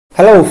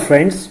Hello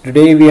friends,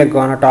 today we are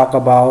gonna talk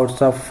about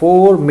the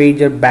four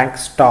major bank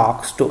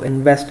stocks to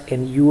invest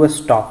in US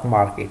stock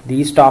market.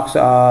 These stocks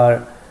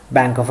are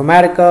Bank of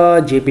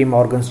America, JP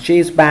Morgan's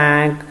Chase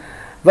Bank,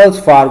 Wells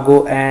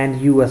Fargo and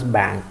US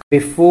Bank.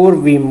 Before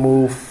we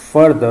move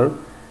further,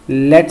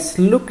 let's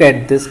look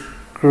at this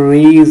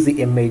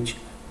crazy image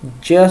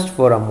just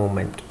for a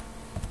moment.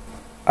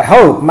 I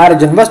hope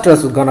marriage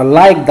investors are gonna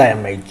like the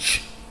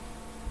image.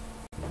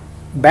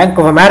 Bank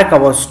of America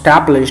was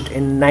established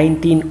in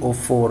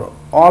 1904,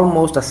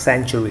 almost a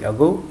century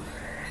ago,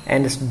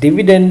 and its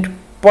dividend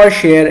per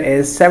share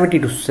is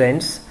 72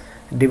 cents.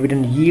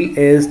 Dividend yield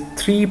is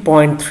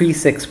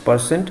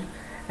 3.36%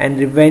 and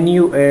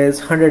revenue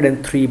is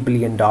 $103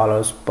 billion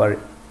per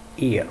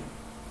year.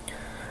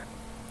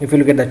 If you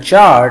look at the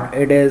chart,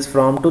 it is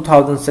from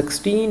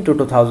 2016 to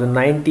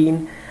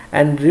 2019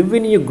 and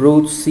revenue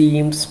growth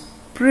seems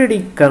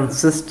pretty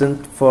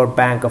consistent for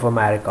Bank of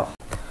America.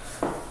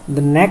 The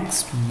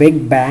next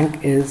big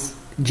bank is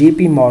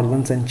JP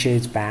Morgan's and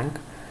Chase Bank.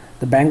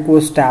 The bank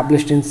was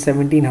established in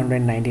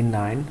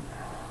 1799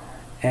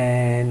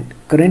 and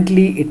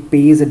currently it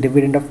pays a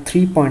dividend of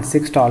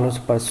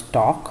 $3.6 per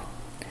stock.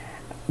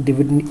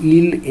 Dividend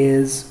yield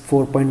is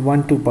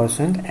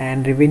 4.12%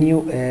 and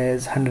revenue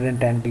is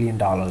 $110 billion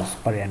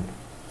per annum.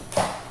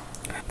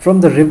 From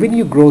the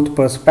revenue growth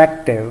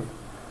perspective,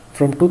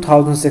 from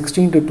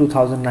 2016 to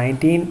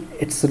 2019,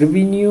 its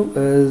revenue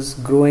is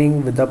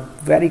growing with a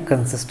very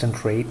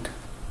consistent rate.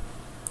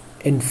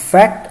 In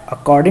fact,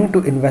 according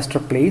to Investor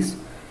Place,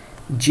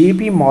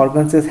 JP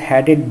Morgan's is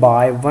headed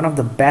by one of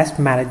the best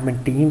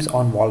management teams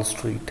on Wall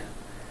Street.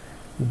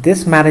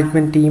 This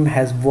management team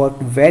has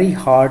worked very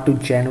hard to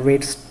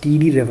generate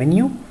steady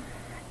revenue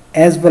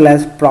as well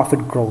as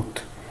profit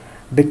growth,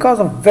 because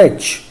of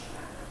which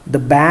the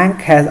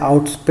bank has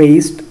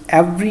outpaced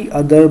every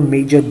other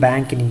major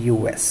bank in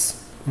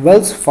US.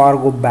 Wells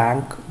Fargo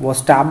Bank was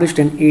established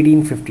in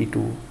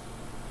 1852.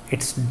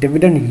 Its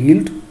dividend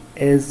yield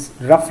is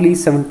roughly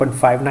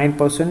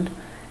 7.59%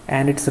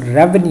 and its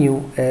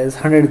revenue is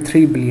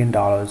 $103 billion,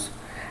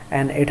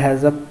 and it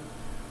has a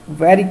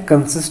very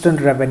consistent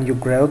revenue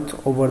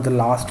growth over the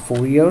last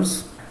 4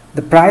 years.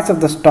 The price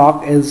of the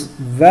stock is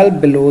well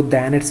below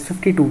than its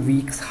 52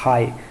 weeks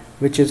high,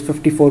 which is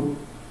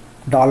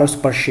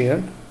 $54 per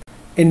share.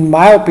 In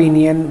my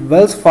opinion,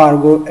 Wells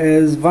Fargo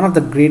is one of the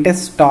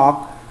greatest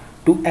stock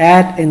to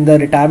add in the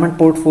retirement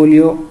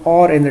portfolio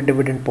or in the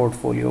dividend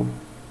portfolio.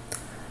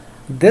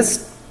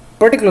 This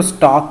particular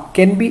stock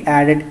can be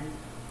added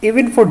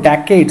even for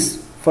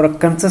decades for a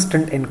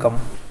consistent income.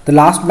 The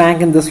last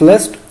bank in this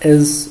list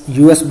is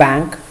US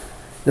Bank.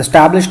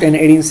 Established in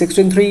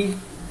 1863,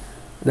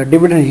 the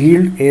dividend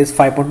yield is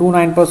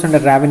 5.29%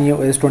 and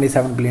revenue is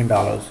 $27 billion.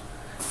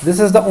 This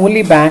is the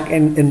only bank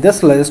in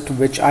this list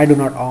which I do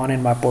not own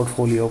in my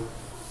portfolio.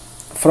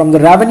 From the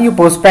revenue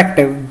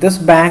perspective, this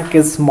bank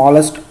is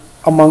smallest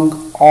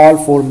among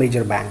all four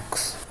major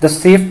banks. The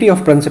safety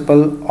of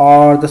principal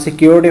or the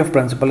security of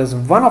principal is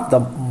one of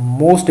the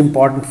most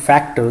important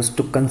factors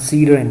to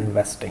consider in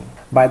investing.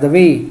 By the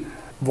way,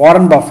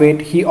 Warren Buffett,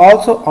 he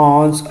also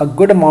owns a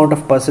good amount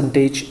of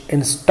percentage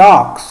in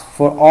stocks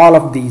for all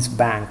of these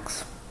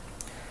banks.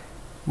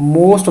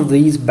 Most of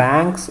these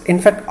banks, in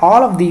fact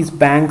all of these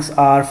banks,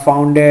 are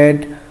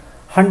founded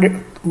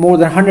more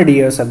than 100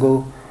 years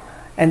ago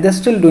and they're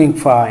still doing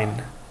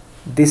fine.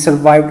 They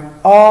survived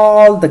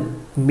all the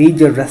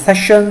major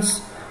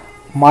recessions,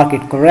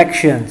 market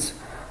corrections,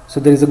 so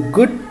there is a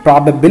good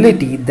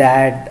probability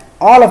that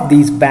all of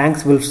these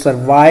banks will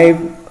survive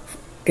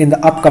in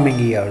the upcoming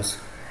years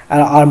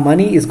and our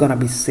money is going to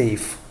be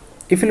safe.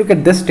 If you look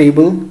at this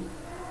table,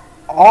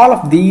 all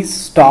of these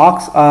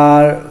stocks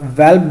are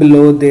well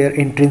below their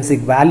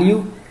intrinsic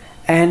value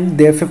and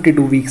their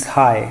 52 weeks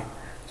high.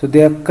 So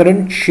their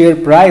current share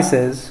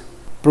prices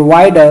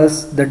provide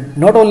us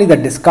not only the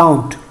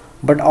discount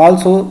but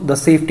also the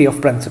safety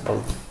of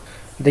principal.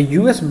 The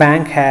US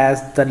Bank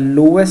has the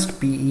lowest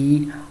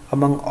PE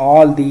among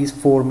all these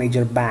four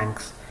major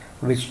banks,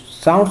 which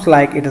sounds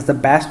like it is the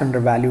best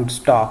undervalued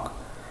stock.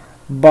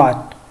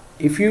 But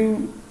if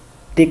you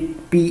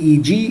take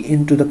PEG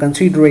into the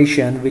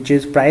consideration, which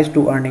is price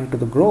to earning to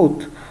the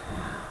growth,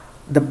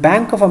 the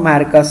Bank of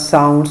America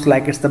sounds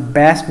like it's the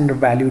best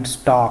undervalued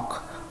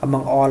stock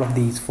among all of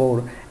these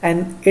four,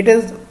 and it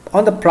is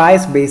on the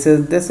price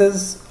basis. This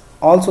is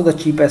also the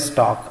cheapest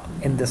stock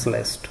in this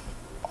list.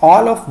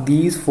 All of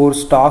these four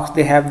stocks,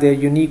 they have their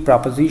unique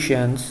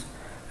propositions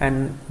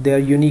and their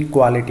unique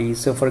qualities.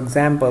 So for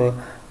example,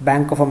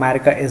 Bank of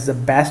America is the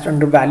best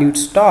undervalued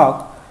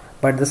stock,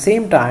 but at the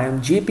same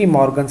time JP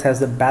Morgan's has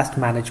the best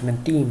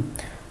management team.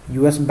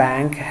 US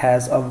Bank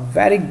has a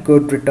very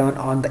good return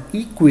on the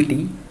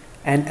equity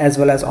and as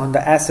well as on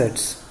the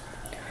assets.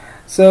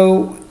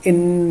 So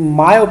in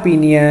my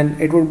opinion,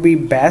 it would be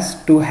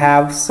best to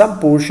have some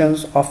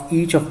portions of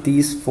each of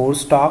these four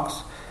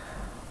stocks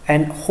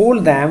and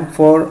hold them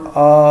for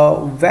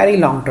a very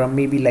long term,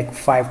 maybe like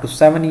 5 to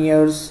 7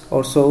 years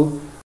or so,